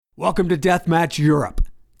Welcome to Deathmatch Europe,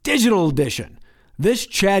 Digital Edition. This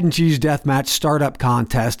Chad and Cheese Deathmatch Startup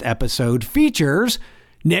Contest episode features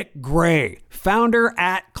Nick Gray, founder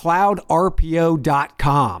at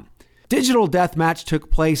CloudRPO.com. Digital Deathmatch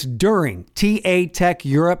took place during TAtech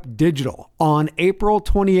Europe Digital on April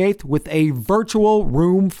 28th with a virtual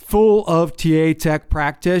room full of TAtech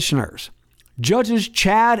practitioners. Judges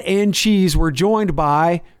Chad and Cheese were joined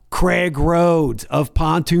by Craig Rhodes of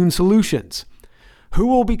Pontoon Solutions. Who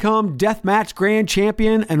will become Deathmatch Grand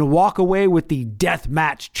Champion and walk away with the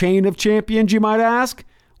Deathmatch Chain of Champions, you might ask?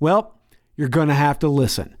 Well, you're going to have to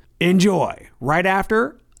listen. Enjoy right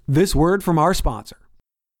after this word from our sponsor.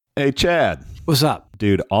 Hey, Chad. What's up?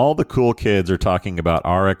 Dude, all the cool kids are talking about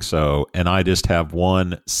RXO, and I just have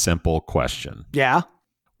one simple question. Yeah?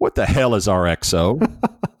 What the hell is RXO?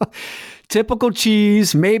 Typical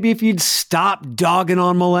Cheese. Maybe if you'd stop dogging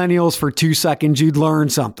on millennials for 2 seconds, you'd learn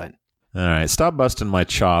something. All right, stop busting my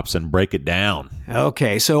chops and break it down.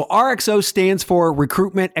 Okay, so RXO stands for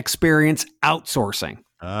Recruitment Experience Outsourcing.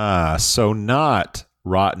 So not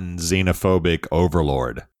rotten xenophobic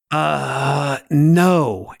overlord.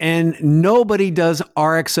 No. And nobody does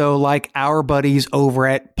RXO like our buddies over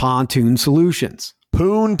at Pontoon Solutions.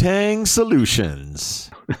 Poontang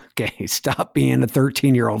Solutions. Okay, stop being a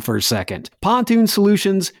 13-year-old for a second. Pontoon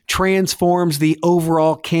Solutions transforms the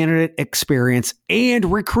overall candidate experience and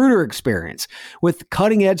recruiter experience with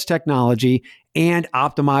cutting-edge technology and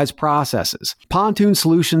optimized processes. Pontoon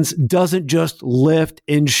Solutions doesn't just lift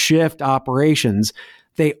and shift operations.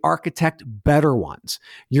 They architect better ones.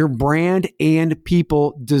 Your brand and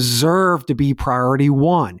people deserve to be priority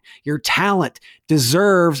one. Your talent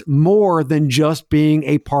deserves more than just being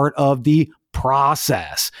a part of the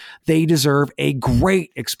process. They deserve a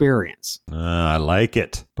great experience. I like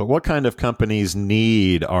it. But what kind of companies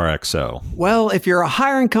need RXO? Well, if you're a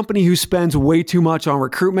hiring company who spends way too much on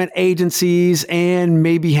recruitment agencies and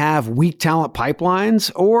maybe have weak talent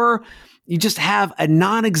pipelines, or you just have a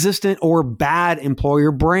non-existent or bad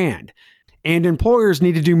employer brand. And employers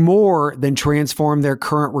need to do more than transform their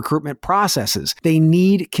current recruitment processes. They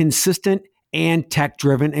need consistent and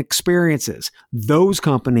tech-driven experiences. Those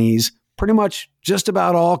companies, pretty much just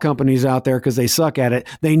about all companies out there because they suck at it,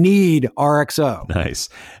 they need RXO. Nice.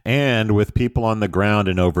 And with people on the ground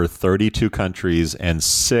in over 32 countries and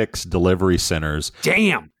 6 delivery centers.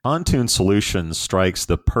 Damn. Pontoon Solutions strikes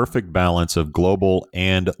the perfect balance of global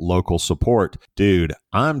and local support. Dude,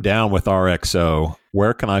 I'm down with RXO.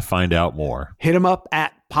 Where can I find out more? Hit them up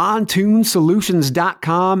at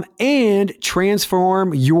pontoonsolutions.com and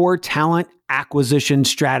transform your talent acquisition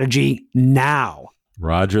strategy now.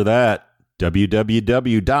 Roger that.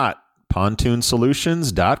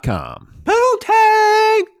 www.pontoonsolutions.com.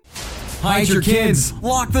 Poontang! Hide your kids.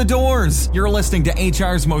 Lock the doors. You're listening to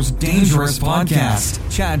HR's most dangerous podcast.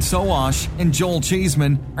 Chad Sowash and Joel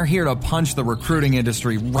Cheeseman are here to punch the recruiting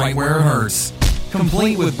industry right where it hurts.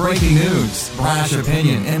 Complete with breaking news, brash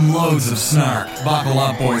opinion, and loads of snark. Buckle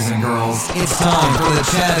up, boys and girls. It's time for the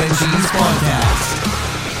Chad and Cheese Podcast.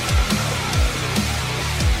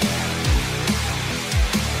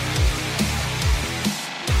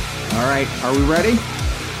 All right, are we ready?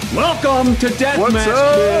 Welcome to Deathmatch,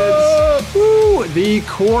 kids. Woo, the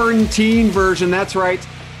quarantine version. That's right.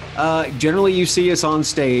 Generally, you see us on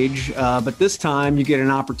stage, but this time you get an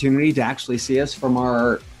opportunity to actually see us from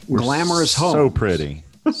our glamorous home. So pretty.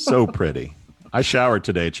 So pretty. I showered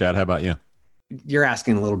today, Chad. How about you? You're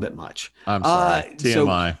asking a little bit much. I'm sorry.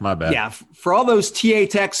 TMI. My bad. Yeah. For all those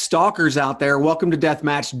TAtech stalkers out there, welcome to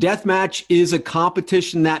Deathmatch. Deathmatch is a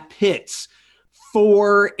competition that pits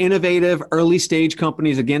 4 innovative early stage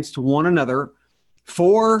companies against one another.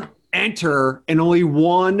 4 enter and only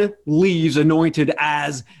 1 leaves anointed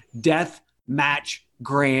as Deathmatch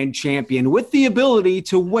Grand Champion with the ability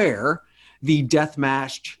to wear the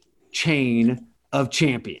Deathmatch Chain of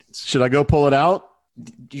Champions. Should I go pull it out?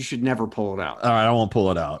 You should never pull it out. All right, I won't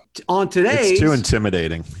pull it out. On today's... It's too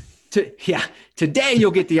intimidating. Today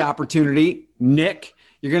you'll get the opportunity, Nick.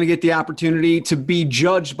 You're going to get the opportunity to be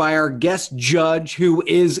judged by our guest judge, who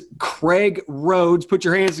is Craig Rhodes. Put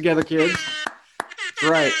your hands together, kids. That's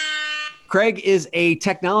right. Craig is a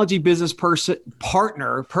technology business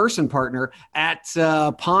partner at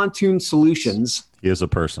Pontoon Solutions. He is a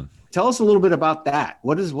person. Tell us a little bit about that.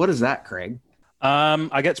 What is that, Craig?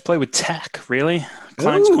 I get to play with tech, really.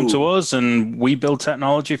 Clients come to us and we build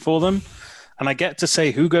technology for them. And I get to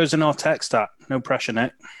say who goes in our tech stack. No pressure,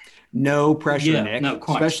 Nick. No pressure, Nick. No,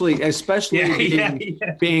 especially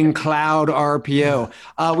being CloudRPO.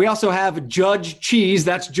 We also have Judge Cheese.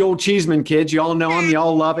 That's Joel Cheeseman, kids. You all know him. You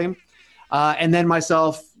all love him. And then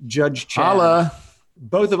myself, Judge Chad. Holla.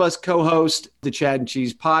 Both of us co-host the Chad and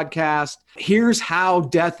Cheese podcast. Here's how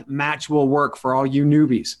death match will work for all you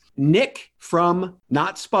newbies. Nick from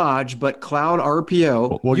not Spodge, but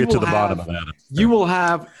CloudRPO. We'll get to the bottom of that. You will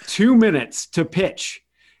have 2 minutes to pitch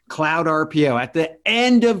CloudRPO. At the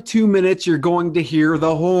end of 2 minutes, you're going to hear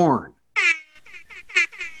the horn.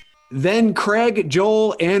 Then Craig,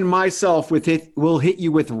 Joel, and myself will hit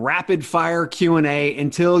you with rapid fire Q&A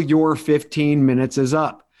until your 15 minutes is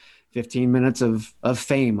up. 15 minutes of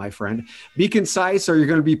fame, my friend. Be concise or you're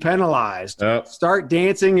going to be penalized. Yep. Start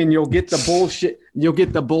dancing and you'll get the bullshit. You'll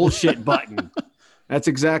get the bullshit button. That's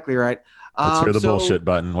exactly right. Let's hear the bullshit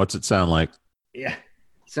button. What's it sound like? Yeah.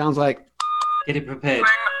 Sounds like. Get it prepared.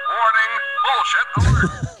 Warning,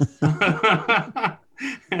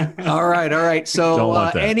 bullshit. All right. So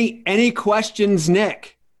any questions,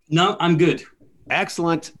 Nick? No, I'm good.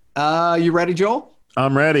 Excellent. You ready, Joel?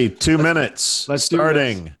 I'm ready. 2 minutes. Let's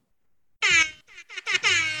starting. do this.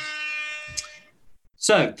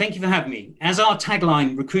 So, thank you for having me. As our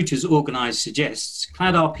tagline, Recruiters Organize, suggests,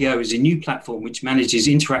 CloudRPO is a new platform which manages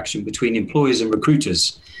interaction between employers and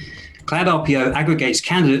recruiters. CloudRPO aggregates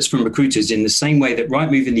candidates from recruiters in the same way that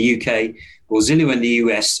Rightmove in the UK or Zillow in the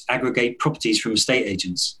US aggregate properties from estate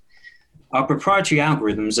agents. Our proprietary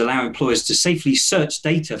algorithms allow employers to safely search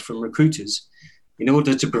data from recruiters in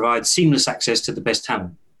order to provide seamless access to the best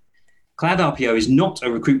talent. CloudRPO is not a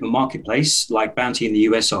recruitment marketplace like Bounty in the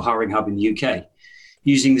US or Hiring Hub in the UK.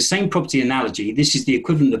 Using the same property analogy, this is the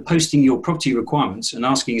equivalent of posting your property requirements and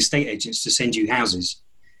asking estate agents to send you houses.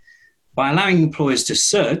 By allowing employers to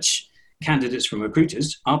search candidates from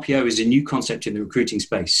recruiters, RPO is a new concept in the recruiting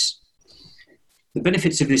space. The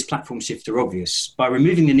benefits of this platform shift are obvious. By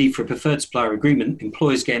removing the need for a preferred supplier agreement,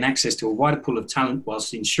 employers gain access to a wider pool of talent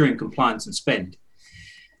whilst ensuring compliance and spend.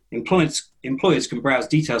 Employers can browse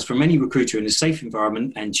details from any recruiter in a safe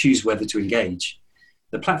environment and choose whether to engage.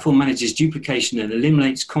 The platform manages duplication and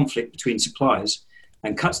eliminates conflict between suppliers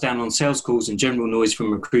and cuts down on sales calls and general noise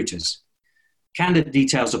from recruiters. Candidate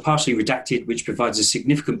details are partially redacted, which provides a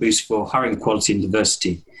significant boost for hiring quality and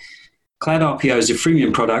diversity. CloudRPO is a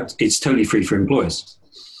freemium product. It's totally free for employers.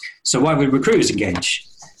 So why would recruiters engage?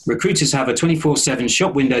 Recruiters have a 24/7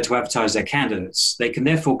 shop window to advertise their candidates. They can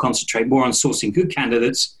therefore concentrate more on sourcing good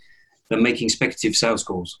candidates than making speculative sales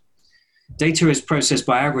calls. Data is processed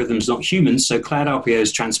by algorithms, not humans, so CloudRPO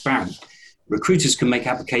is transparent. Recruiters can make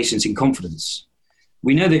applications in confidence.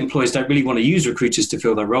 We know that employers don't really want to use recruiters to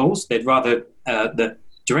fill their roles. They'd rather that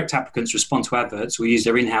direct applicants respond to adverts or use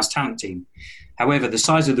their in-house talent team. However, the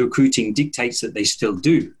size of the recruiting dictates that they still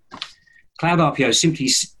do. CloudRPO simply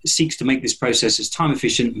seeks to make this process as time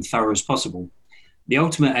efficient and thorough as possible. The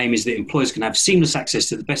ultimate aim is that employers can have seamless access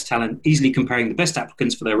to the best talent, easily comparing the best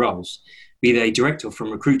applicants for their roles, be they direct or from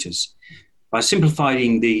recruiters. By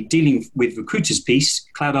simplifying the dealing with recruiters piece,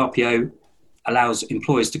 CloudRPO allows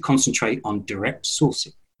employers to concentrate on direct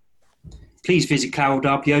sourcing. Please visit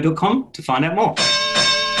cloudrpo.com to find out more.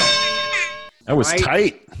 That was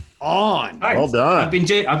tight. On. Well done. I've been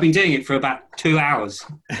doing it for about 2 hours.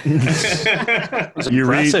 You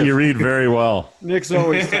read very well. Nick's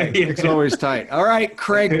always tight. Nick's always tight. All right,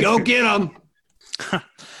 Craig, go get him.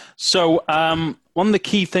 So one of the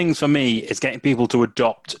key things for me is getting people to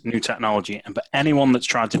adopt new technology. And for anyone that's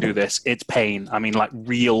tried to do this, it's pain. I mean, like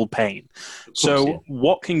real pain. So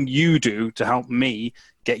what can you do to help me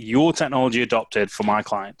get your technology adopted for my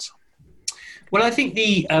clients? Well, I think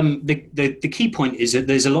the key point is that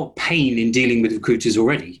there's a lot of pain in dealing with recruiters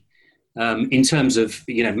already, in terms of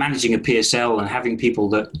managing a PSL and having people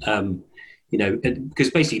that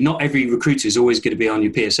because basically not every recruiter is always going to be on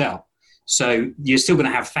your PSL. So you're still going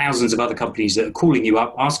to have thousands of other companies that are calling you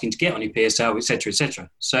up, asking to get on your PSL, et cetera, et cetera.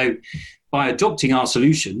 So by adopting our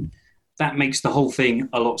solution, that makes the whole thing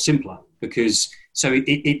a lot simpler because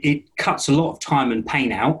it cuts a lot of time and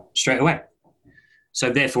pain out straight away.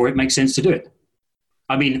 So therefore, it makes sense to do it.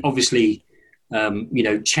 I mean, obviously,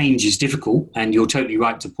 change is difficult, and you're totally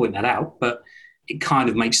right to point that out, but it kind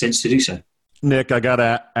of makes sense to do so. Nick, I got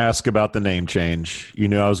to ask about the name change. You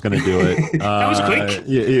knew I was going to do it. That was quick.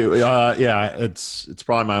 Yeah, it's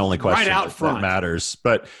probably my only question right out front. That matters.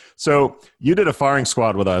 But so you did a firing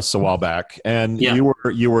squad with us a while back, and you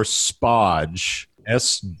were Spodge,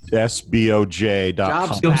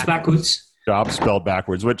 SBOJ.com. Jobs backwards. Job spelled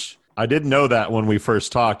backwards, which I didn't know that when we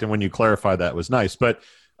first talked, and when you clarified that was nice. But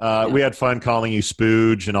we had fun calling you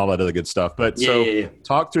Spooge and all that other good stuff. But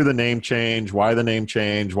talk through the name change. Why the name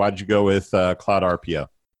change? Why did you go with CloudRPO?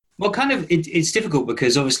 Well, kind of, it's difficult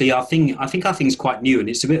because obviously I think our thing's quite new and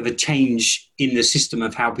it's a bit of a change in the system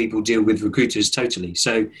of how people deal with recruiters totally.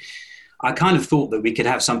 So I kind of thought that we could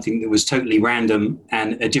have something that was totally random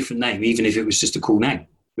and a different name, even if it was just a cool name,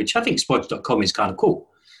 which I think spodge.com is kind of cool.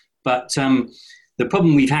 But the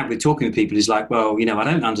problem we've had with talking to people is like, well, I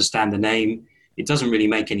don't understand the name. It doesn't really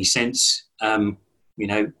make any sense, and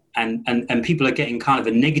people are getting kind of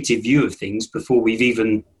a negative view of things before we've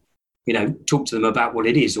even, talked to them about what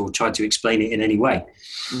it is or tried to explain it in any way.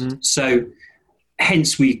 Mm-hmm. So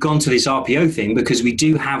hence we've gone to this RPO thing, because we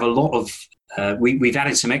do have a lot of, we've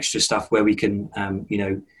added some extra stuff where we can,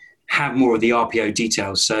 have more of the RPO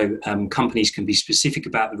details. So companies can be specific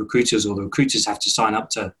about the recruiters, or the recruiters have to sign up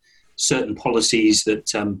to certain policies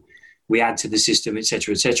that we add to the system, et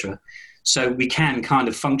cetera, et cetera. So we can kind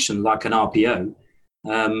of function like an RPO.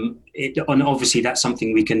 And obviously that's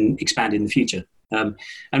something we can expand in the future. And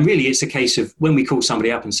really it's a case of when we call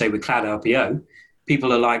somebody up and say we're CloudRPO,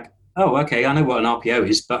 people are like, oh, okay, I know what an RPO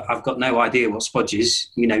is, but I've got no idea what Spodge is.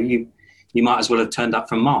 You might as well have turned up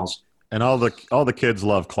from Mars. And all the kids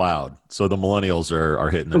love cloud, so the millennials are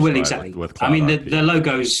hitting their stride exactly. with cloud. I mean, the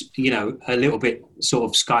logo's a little bit sort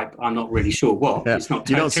of Skype. I'm not really sure what. Yeah. It's not.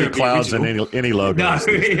 You don't see clouds original. in any logos.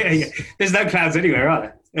 No, yeah. There's no clouds anywhere,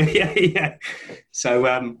 are there? yeah.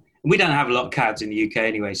 So we don't have a lot of clouds in the UK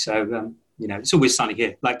anyway. So it's always sunny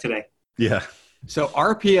here, like today. Yeah. So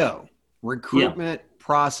RPO, recruitment. Yeah.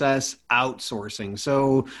 Process outsourcing.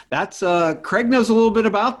 So that's Craig knows a little bit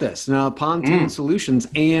about this now, Pontoon Solutions,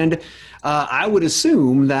 and I would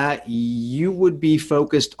assume that you would be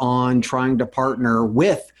focused on trying to partner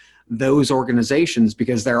with those organizations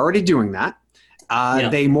because they're already doing that.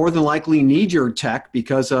 They more than likely need your tech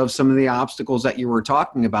because of some of the obstacles that you were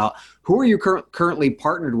talking about. Who are you currently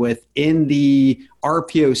partnered with in the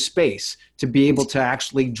RPO space to be able to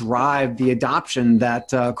actually drive the adoption that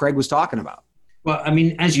Craig was talking about? Well, I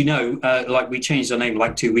mean, as you know, we changed our name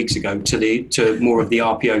 2 weeks ago to more of the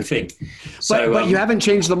RPO thing. So, but you haven't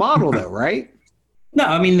changed the model, though, right? No,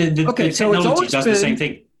 I mean the technology does the same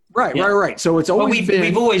thing. Right. So it's always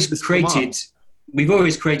we've always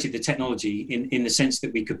created the technology in the sense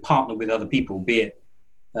that we could partner with other people, be it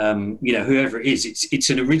whoever it is. It's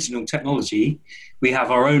an original technology. We have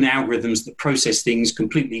our own algorithms that process things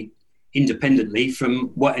completely independently from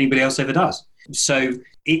what anybody else ever does. So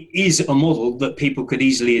it is a model that people could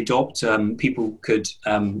easily adopt. People could,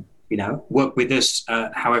 work with us,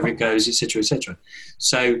 however it goes, et cetera, et cetera.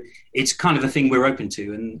 So it's kind of a thing we're open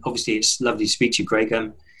to. And obviously it's lovely to speak to you, Craig.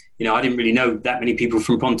 I didn't really know that many people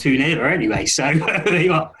from Pontoon either anyway. So there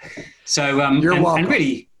you are. So, you're welcome.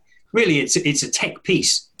 And really it's a tech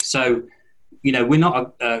piece. So, we're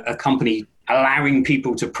not a company allowing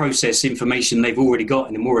people to process information they've already got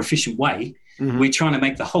in a more efficient way. Mm-hmm. We're trying to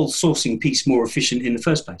make the whole sourcing piece more efficient in the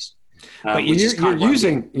first place. But you're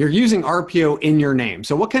using RPO in your name.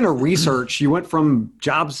 So what kind of research, you went from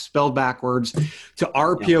jobs spelled backwards to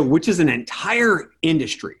RPO, which is an entire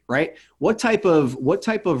industry, right? What type of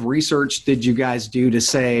research did you guys do to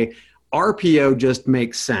say RPO just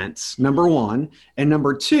makes sense, number one? And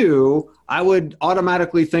number two, I would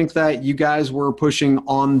automatically think that you guys were pushing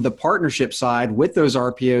on the partnership side with those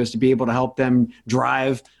RPOs to be able to help them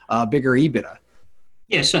drive bigger EBITDA.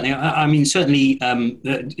 Yeah, certainly. I mean, certainly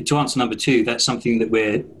to answer number two, that's something that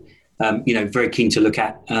we're, very keen to look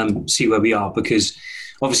at, see where we are, because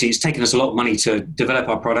obviously it's taken us a lot of money to develop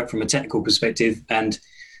our product from a technical perspective, and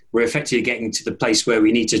we're effectively getting to the place where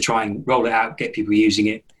we need to try and roll it out, get people using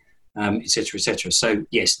it, et cetera, et cetera. So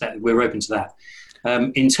yes, we're open to that.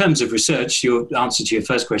 In terms of research, your answer to your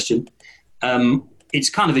first question, it's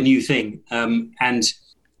kind of a new thing. And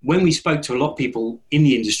when we spoke to a lot of people in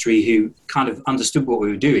the industry who kind of understood what we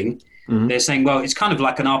were doing, they're saying, well, it's kind of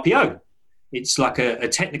like an RPO. It's like a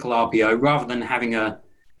technical RPO rather than having a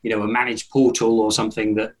managed portal or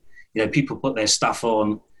something that, people put their stuff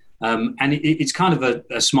on. And it's kind of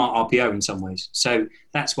a smart RPO in some ways. So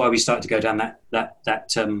that's why we started to go down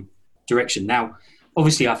that direction. Now,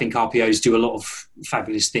 obviously, I think RPOs do a lot of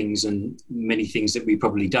fabulous things and many things that we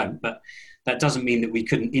probably don't, but that doesn't mean that we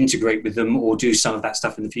couldn't integrate with them or do some of that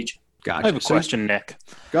stuff in the future. Gotcha. I have a question, Nick.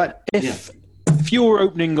 Go ahead. If you were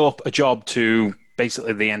opening up a job to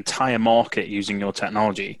basically the entire market using your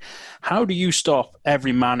technology, how do you stop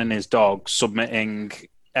every man and his dog submitting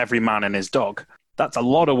every man and his dog? That's a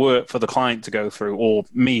lot of work for the client to go through, or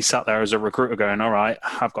me sat there as a recruiter going, all right,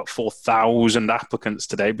 I've got 4,000 applicants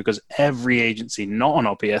today because every agency not on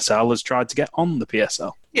our PSL has tried to get on the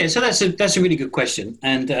PSL. Yeah, so that's a really good question.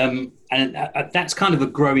 And that's kind of a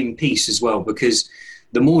growing piece as well, because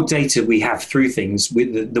the more data we have through things,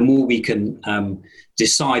 the more we can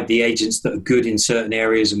decide the agents that are good in certain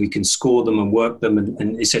areas, and we can score them and work them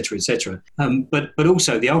and et cetera, et cetera. But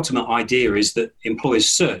also the ultimate idea is that employers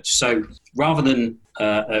search. So rather than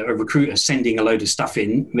a recruiter sending a load of stuff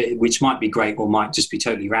in, which might be great or might just be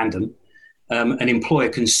totally random, an employer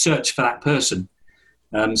can search for that person.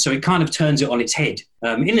 So it kind of turns it on its head.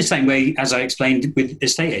 In the same way, as I explained with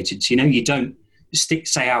estate agents, you don't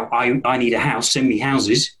say out, I need a house, send me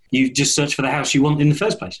houses. You just search for the house you want in the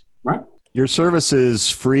first place, right? Your service is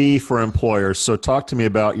free for employers. So talk to me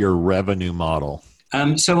about your revenue model.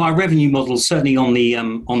 So our revenue model, certainly on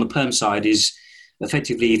the perm side, is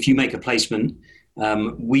effectively if you make a placement,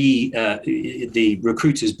 the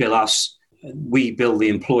recruiters bill us, we bill the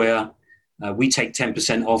employer, we take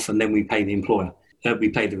 10% off, and then we pay the employer. We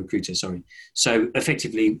pay the recruiter, sorry. So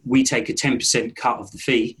effectively, we take a 10% cut of the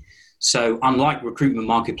fee. So unlike recruitment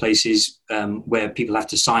marketplaces where people have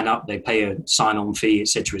to sign up, they pay a sign-on fee, et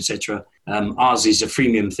cetera, ours is a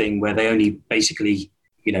freemium thing where they only basically,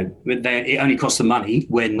 it only costs them money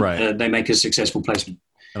when they make a successful placement.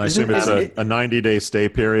 And I assume it's a 90-day stay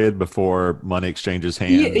period before money exchanges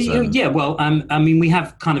hands. Yeah. Well, we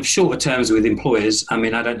have kind of shorter terms with employers. I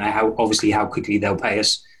don't know how quickly they'll pay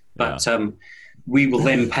us, but we will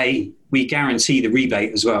then pay. We guarantee the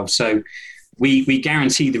rebate as well. So we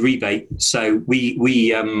guarantee the rebate. So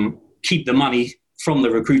we keep the money from the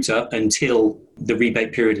recruiter until the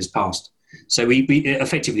rebate period has passed. So we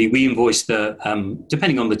effectively invoice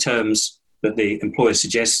depending on the terms that the employer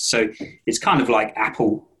suggests. So it's kind of like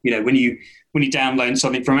Apple. When you download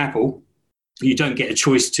something from Apple, you don't get a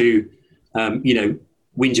choice to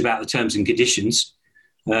whinge about the terms and conditions.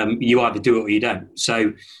 You either do it or you don't.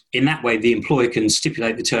 So in that way, the employer can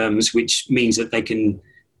stipulate the terms, which means that they can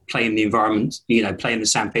play in the environment, play in the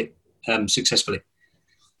sandpit successfully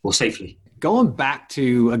or safely. Going back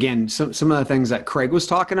to, again, some of the things that Craig was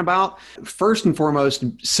talking about, first and foremost,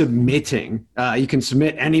 submitting. You can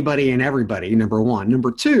submit anybody and everybody, number one.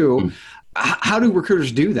 Number two, how do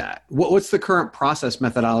recruiters do that? What's the current process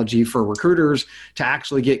methodology for recruiters to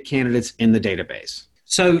actually get candidates in the database?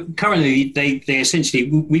 So currently, they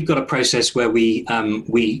essentially, we've got a process where we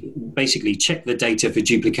basically check the data for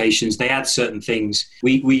duplications. They add certain things.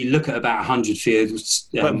 We look at about 100 fields.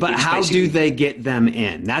 But how do they get them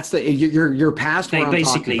in? That's your past. They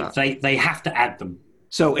basically they have to add them.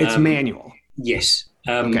 So it's manual. Yes.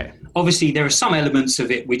 Okay. Obviously, there are some elements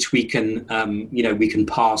of it which we can we can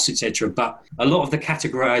pass, etc. But a lot of the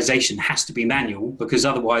categorization has to be manual because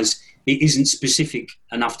otherwise it isn't specific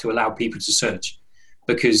enough to allow people to search.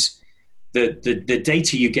 Because the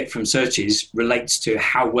data you get from searches relates to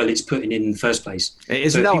how well it's put in the first place.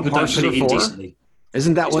 Isn't that what parsers are for?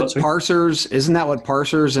 Isn't that what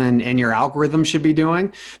parsers and your algorithm should be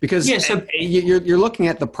doing? Because you're looking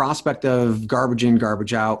at the prospect of garbage in,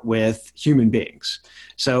 garbage out with human beings.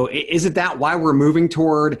 So isn't that why we're moving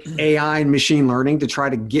toward AI and machine learning to try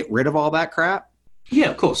to get rid of all that crap? Yeah,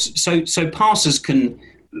 of course. So parsers can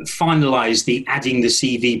finalize the adding the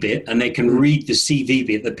CV bit and they can read the CV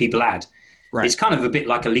bit that people add. Right. It's kind of a bit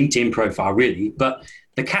like a LinkedIn profile really, but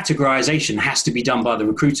the categorization has to be done by the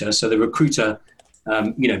recruiter. So the recruiter,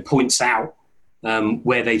 points out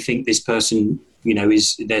where they think this person,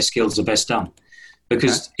 is their skills are best done.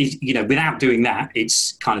 Because, without doing that,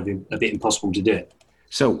 it's kind of a bit impossible to do it.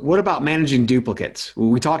 So what about managing duplicates?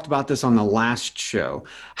 We talked about this on the last show.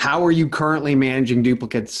 How are you currently managing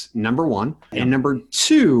duplicates, number one? And number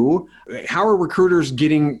two, how are recruiters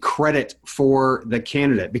getting credit for the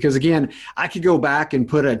candidate? Because again, I could go back and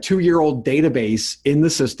put a 2-year-old database in the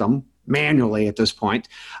system manually at this point,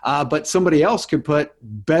 but somebody else could put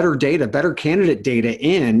better candidate data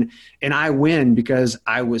in, and I win because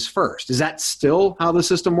I was first. Is that still how the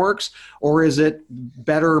system works, or is it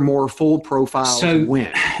better, more full profile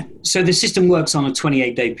win? So the system works on a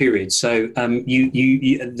 28-day period. So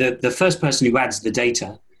the first person who adds the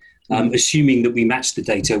data, assuming that we match the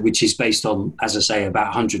data, which is based on, as I say, about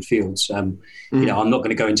 100 fields. I'm not going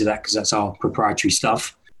to go into that because that's our proprietary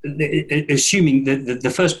stuff. Assuming that the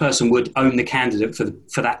first person would own the candidate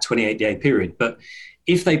for that 28-day period. But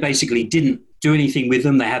if they basically didn't do anything with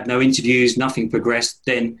them, they had no interviews, nothing progressed,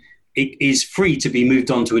 then it is free to be moved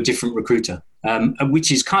on to a different recruiter,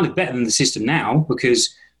 which is kind of better than the system now, because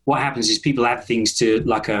what happens is people add things to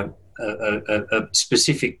like a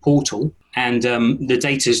specific portal, and the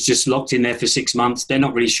data is just locked in there for 6 months. They're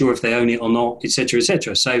not really sure if they own it or not, et cetera, et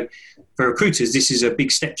cetera. So for recruiters, this is a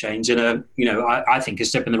big step change and I think a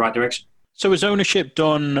step in the right direction. So is ownership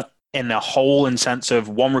done in a whole in sense of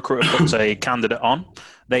one recruiter puts a candidate on,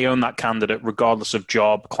 they own that candidate regardless of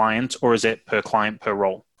job, client, or is it per client, per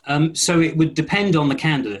role? So it would depend on the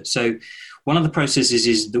candidate. So one of the processes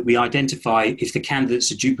is that we identify if the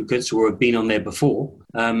candidates are duplicates or have been on there before.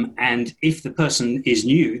 And if the person is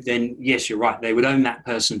new, then yes, you're right. They would own that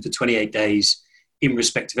person for 28 days in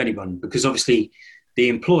respect of anyone, because obviously the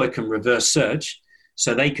employer can reverse search,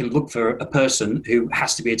 so they can look for a person who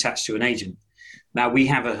has to be attached to an agent. Now, we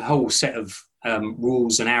have a whole set of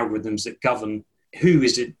rules and algorithms that govern who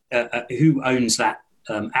owns that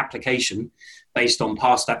application, based on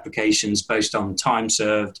past applications, based on time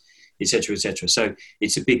served, et cetera, et cetera. So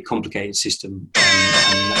it's a big, complicated system.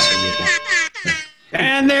 And that's how we do it.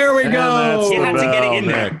 And there we go. You had to get it in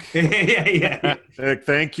Nick. there. yeah. Nick,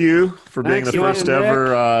 thank you for being the first Nick.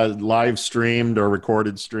 ever live streamed or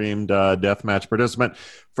recorded streamed deathmatch participant.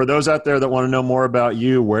 For those out there that want to know more about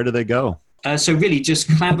you, where do they go? So really just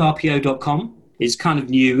cloudrpo.com. It's kind of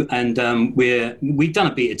new, and we've done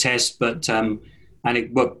a beta test, but and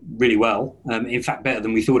it worked really well. In fact, better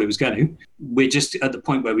than we thought it was going to. We're just at the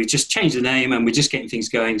point where we've just changed the name and we're just getting things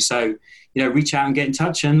going. So, reach out and get in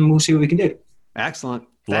touch, and we'll see what we can do. Excellent.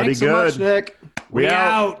 Bloody Thanks so good. much, Nick. We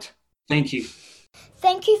out. Thank you.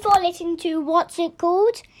 Thank you for listening to What's It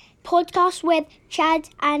Called? Podcast with Chad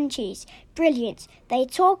and Cheese. Brilliant. They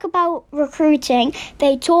talk about recruiting,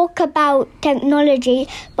 they talk about technology,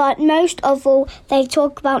 but most of all, they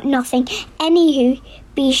talk about nothing. Anywho,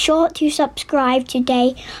 be sure to subscribe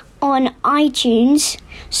today on iTunes,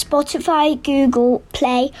 Spotify, Google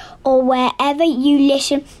Play, or wherever you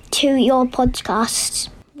listen to your podcasts.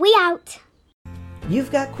 We out.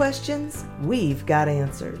 You've got questions, we've got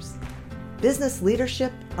answers. Business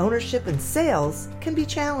leadership, ownership, and sales can be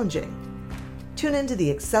challenging. Tune into the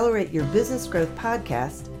Accelerate Your Business Growth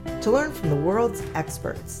podcast to learn from the world's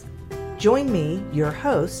experts. Join me, your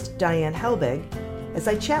host, Diane Helbig, as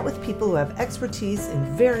I chat with people who have expertise in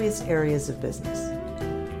various areas of business.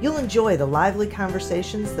 You'll enjoy the lively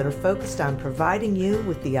conversations that are focused on providing you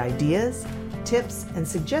with the ideas, tips, and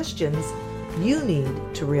suggestions you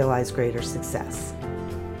need to realize greater success.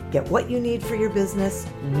 Get what you need for your business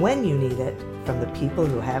when you need it from the people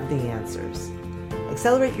who have the answers.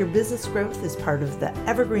 Accelerate Your Business Growth is part of the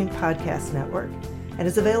Evergreen Podcast Network and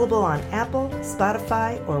is available on Apple,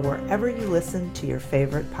 Spotify, or wherever you listen to your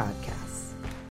favorite podcast.